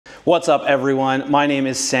What's up everyone? My name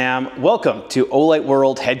is Sam. Welcome to Olight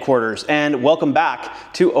World headquarters and welcome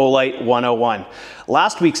back to Olight 101.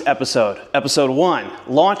 Last week's episode 1,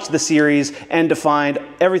 launched the series and defined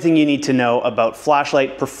everything you need to know about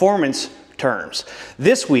flashlight performance terms.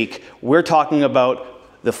 This week, we're talking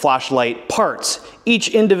about the flashlight parts, each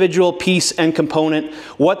individual piece and component,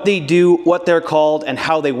 what they do, what they're called, and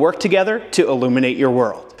how they work together to illuminate your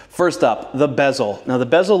world. First up, the bezel. Now the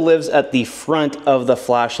bezel lives at the front of the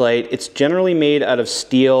flashlight. It's generally made out of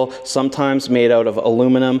steel, sometimes made out of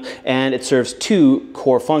aluminum, and it serves two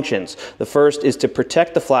core functions. The first is to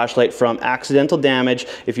protect the flashlight from accidental damage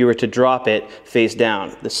if you were to drop it face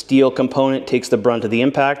down. The steel component takes the brunt of the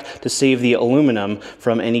impact to save the aluminum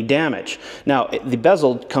from any damage. Now, the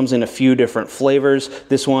bezel comes in a few different flavors.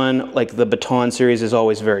 This one, like the Baton series, is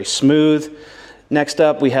always very smooth. Next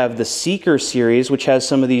up, we have the Seeker series, which has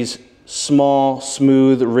some of these small,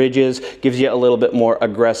 smooth ridges, gives you a little bit more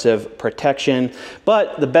aggressive protection.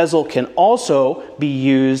 But the bezel can also be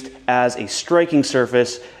used as a striking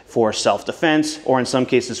surface for self-defense, or in some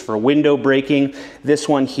cases for window breaking. This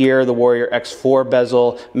one here, the Warrior X4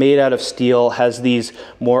 bezel, made out of steel, has these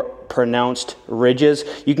more pronounced ridges.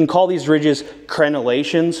 You can call these ridges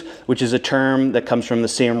crenellations, which is a term that comes from the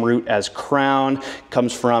same root as crown,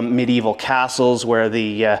 comes from medieval castles where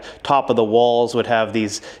the top of the walls would have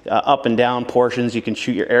these up and down portions. You can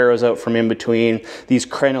shoot your arrows out from in between. These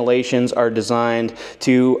crenellations are designed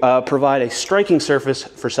to provide a striking surface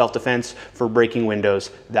for self-defense, for breaking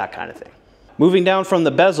windows, that kind of thing. Moving down from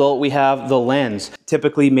the bezel, we have the lens,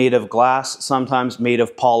 typically made of glass, sometimes made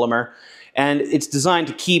of polymer. And it's designed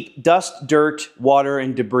to keep dust, dirt, water,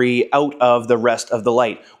 and debris out of the rest of the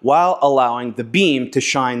light while allowing the beam to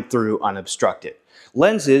shine through unobstructed.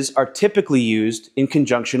 Lenses are typically used in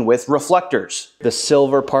conjunction with reflectors. The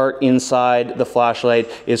silver part inside the flashlight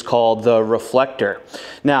is called the reflector.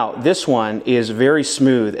 Now, this one is very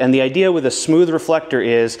smooth, and the idea with a smooth reflector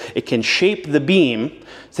is it can shape the beam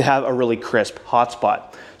to have a really crisp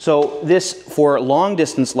hotspot. So this, for long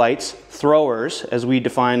distance lights, throwers, as we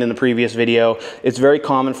defined in the previous video, it's very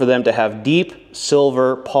common for them to have deep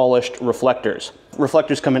silver polished reflectors.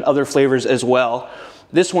 Reflectors come in other flavors as well.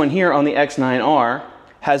 This one here on the X9R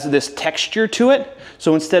has this texture to it.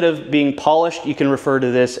 So instead of being polished, you can refer to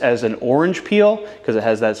this as an orange peel because it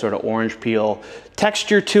has that sort of orange peel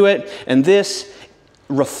texture to it. And this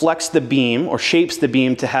reflects the beam or shapes the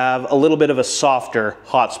beam to have a little bit of a softer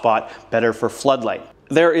hotspot, better for floodlight.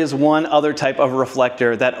 There is one other type of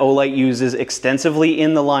reflector that Olight uses extensively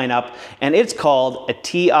in the lineup, and it's called a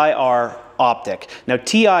TIR optic. Now,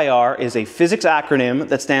 TIR is a physics acronym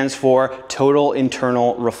that stands for total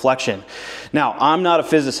internal reflection. Now, I'm not a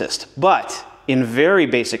physicist, but in very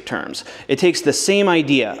basic terms, it takes the same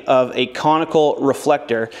idea of a conical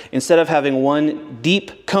reflector. Instead of having one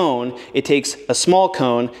deep cone, it takes a small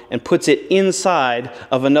cone and puts it inside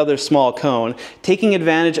of another small cone, taking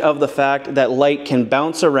advantage of the fact that light can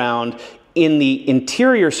bounce around in the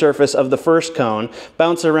interior surface of the first cone,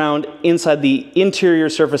 bounce around inside the interior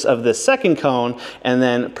surface of the second cone, and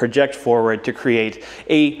then project forward to create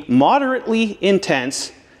a moderately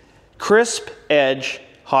intense, crisp edge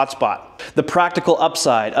hotspot. The practical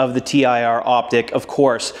upside of the TIR optic, of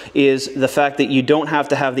course, is the fact that you don't have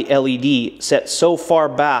to have the LED set so far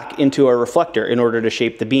back into a reflector in order to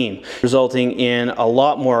shape the beam, resulting in a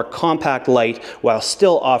lot more compact light while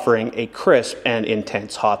still offering a crisp and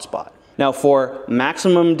intense hotspot. Now, for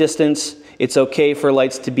maximum distance, it's okay for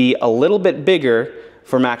lights to be a little bit bigger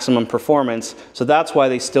for maximum performance, so that's why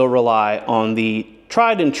they still rely on the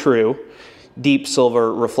tried and true deep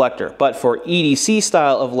silver reflector. But for EDC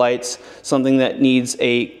style of lights, something that needs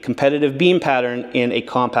a competitive beam pattern in a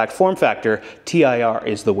compact form factor, TIR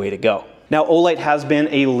is the way to go. Now, Olight has been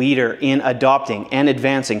a leader in adopting and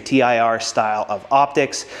advancing TIR style of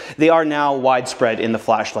optics. They are now widespread in the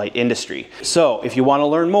flashlight industry. So if you want to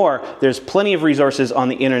learn more, there's plenty of resources on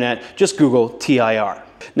the internet. Just Google TIR.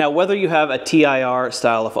 Now, whether you have a TIR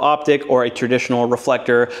style of optic or a traditional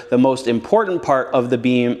reflector, the most important part of the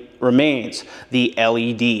beam remains the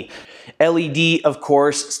LED. LED, of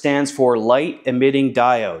course, stands for light emitting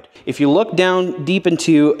diode. If you look down deep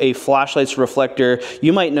into a flashlight's reflector,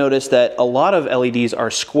 you might notice that a lot of LEDs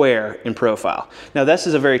are square in profile. Now, this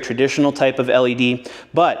is a very traditional type of LED,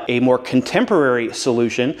 but a more contemporary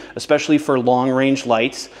solution, especially for long-range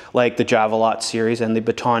lights like the Olight series and the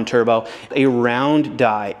Baton Turbo, a round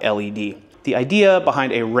die LED. The idea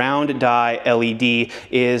behind a round die LED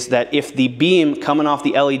is that if the beam coming off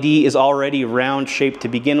the LED is already round shaped to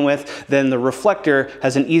begin with, then the reflector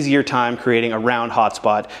has an easier time creating a round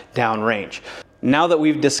hotspot downrange. Now that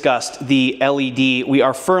we've discussed the LED, we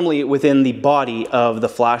are firmly within the body of the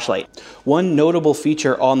flashlight. One notable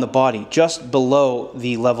feature on the body, just below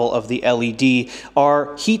the level of the LED,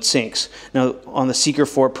 are heat sinks. Now, on the Seeker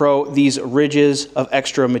 4 Pro, these ridges of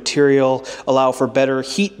extra material allow for better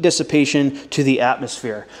heat dissipation to the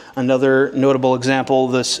atmosphere. Another notable example,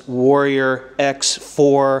 this Warrior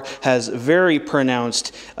X4 has very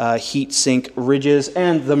pronounced heat sink ridges,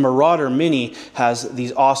 and the Marauder Mini has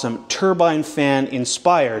these awesome turbine fan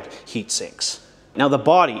inspired heat sinks. Now, the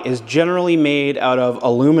body is generally made out of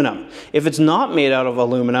aluminum. If it's not made out of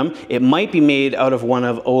aluminum, it might be made out of one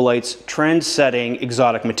of Olight's trend-setting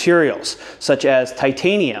exotic materials, such as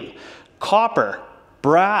titanium, copper,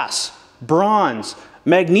 brass, bronze,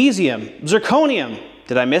 magnesium, zirconium.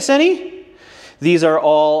 Did I miss any? These are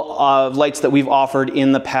all lights that we've offered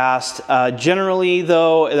in the past. Generally,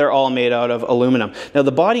 though, they're all made out of aluminum. Now,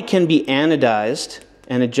 the body can be anodized.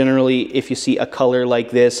 And it generally, if you see a color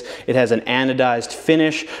like this, it has an anodized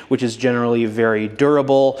finish, which is generally very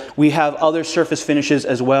durable. We have other surface finishes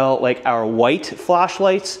as well, like our white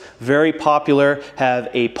flashlights, very popular, have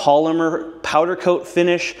a polymer powder coat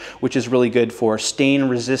finish, which is really good for stain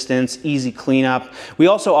resistance, easy cleanup. We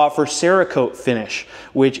also offer Cerakote finish,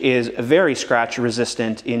 which is very scratch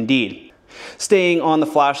resistant indeed. Staying on the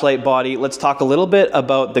flashlight body, let's talk a little bit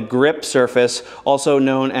about the grip surface, also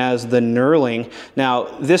known as the knurling. Now,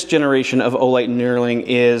 this generation of Olight knurling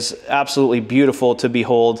is absolutely beautiful to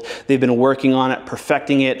behold. They've been working on it,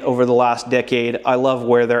 perfecting it over the last decade. I love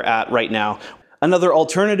where they're at right now. Another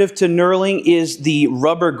alternative to knurling is the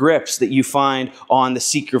rubber grips that you find on the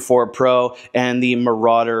Seeker 4 Pro and the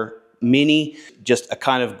Marauder Mini. Just a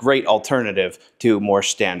kind of great alternative to more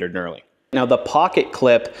standard knurling. Now, the pocket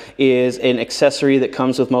clip is an accessory that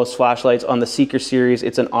comes with most flashlights. On the Seeker series,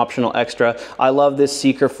 it's an optional extra. I love this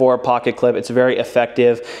Seeker 4 pocket clip. It's very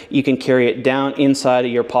effective. You can carry it down inside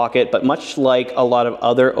of your pocket, but much like a lot of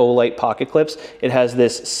other Olight pocket clips, it has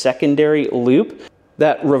this secondary loop.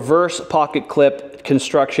 That reverse pocket clip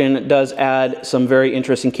construction does add some very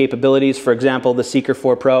interesting capabilities. For example, the Seeker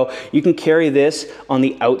 4 Pro, you can carry this on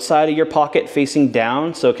the outside of your pocket facing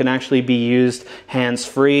down, so it can actually be used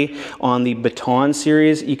hands-free. On the Baton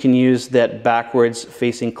series, you can use that backwards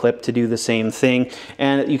facing clip to do the same thing,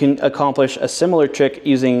 and you can accomplish a similar trick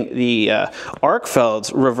using the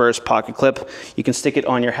Arkfeld's reverse pocket clip. You can stick it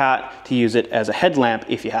on your hat to use it as a headlamp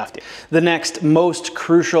if you have to. The next most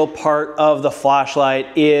crucial part of the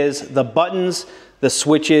flashlight is the buttons, the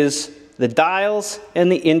switches, the dials,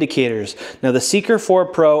 and the indicators. Now, the Seeker 4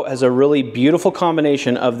 Pro has a really beautiful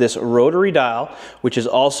combination of this rotary dial, which is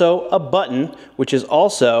also a button, which is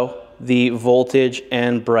also the voltage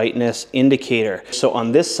and brightness indicator. So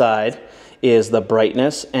on this side is the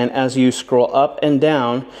brightness, and as you scroll up and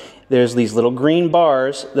down, there's these little green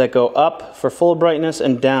bars that go up for full brightness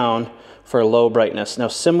and down for low brightness. Now,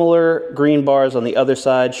 similar green bars on the other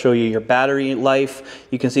side show you your battery life.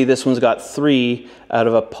 You can see this one's got 3 out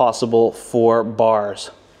of a possible 4 bars.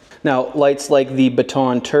 Now, lights like the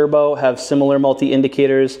Baton Turbo have similar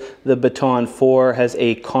multi-indicators. The Baton 4 has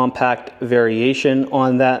a compact variation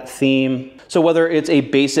on that theme. So whether it's a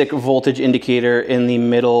basic voltage indicator in the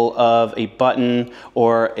middle of a button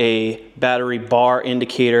or a battery bar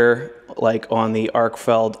indicator like on the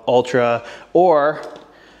Arkfeld Ultra, or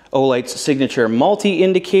Olight's signature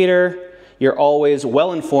multi-indicator, you're always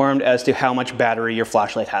well informed as to how much battery your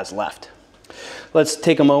flashlight has left. Let's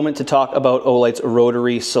take a moment to talk about Olight's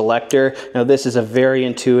rotary selector. Now, this is a very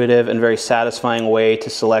intuitive and very satisfying way to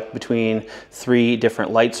select between 3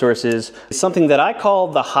 different light sources. It's something that I call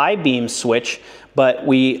the high beam switch, but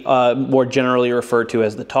we more generally refer to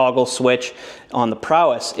as the toggle switch. On the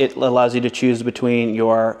Prowess, it allows you to choose between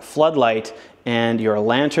your floodlight and your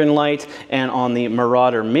lantern light, and on the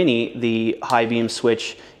Marauder Mini, the high beam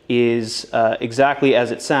switch is exactly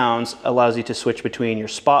as it sounds, allows you to switch between your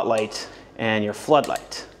spotlight and your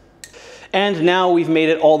floodlight. And now we've made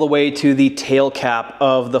it all the way to the tail cap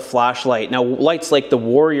of the flashlight. Now, lights like the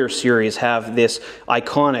Warrior series have this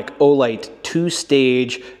iconic Olight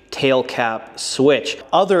 2-stage tail cap switch.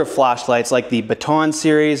 Other flashlights like the Baton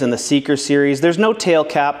series and the Seeker series, there's no tail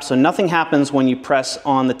cap, so nothing happens when you press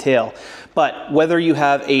on the tail. But whether you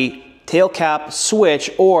have a tail cap switch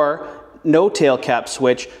or no tail cap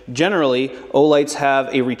switch, generally Olights have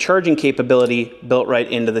a recharging capability built right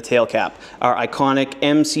into the tail cap. Our iconic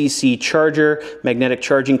MCC charger, magnetic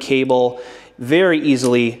charging cable, very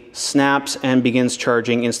easily snaps and begins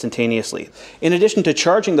charging instantaneously. In addition to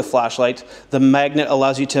charging the flashlight, the magnet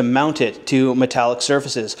allows you to mount it to metallic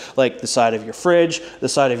surfaces like the side of your fridge, the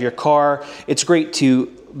side of your car. It's great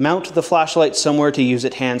to mount the flashlight somewhere to use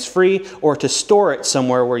it hands-free or to store it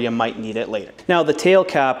somewhere where you might need it later. Now the tail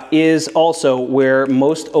cap is also where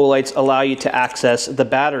most Olights allow you to access the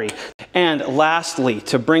battery. And lastly,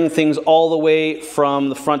 to bring things all the way from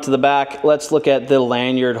the front to the back, let's look at the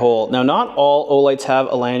lanyard hole. Now not all Olights have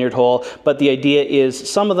a lanyard hole, but the idea is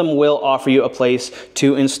some of them will offer you a place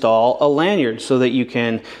to install a lanyard so that you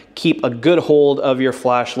can keep a good hold of your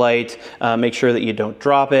flashlight, make sure that you don't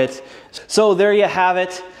drop it. So there you have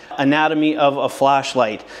it, anatomy of a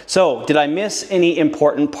flashlight. So did I miss any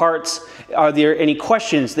important parts? Are there any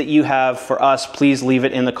questions that you have for us? Please leave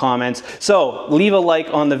it in the comments. So leave a like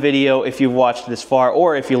on the video if you've watched this far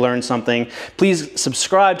or if you learned something. Please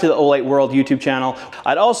subscribe to the Olight World YouTube channel.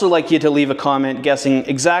 I'd also like you to leave a comment guessing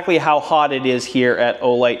exactly how hot it is here at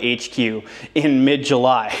Olight HQ in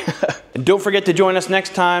mid-July. And don't forget to join us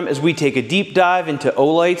next time as we take a deep dive into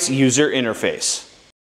Olight's user interface.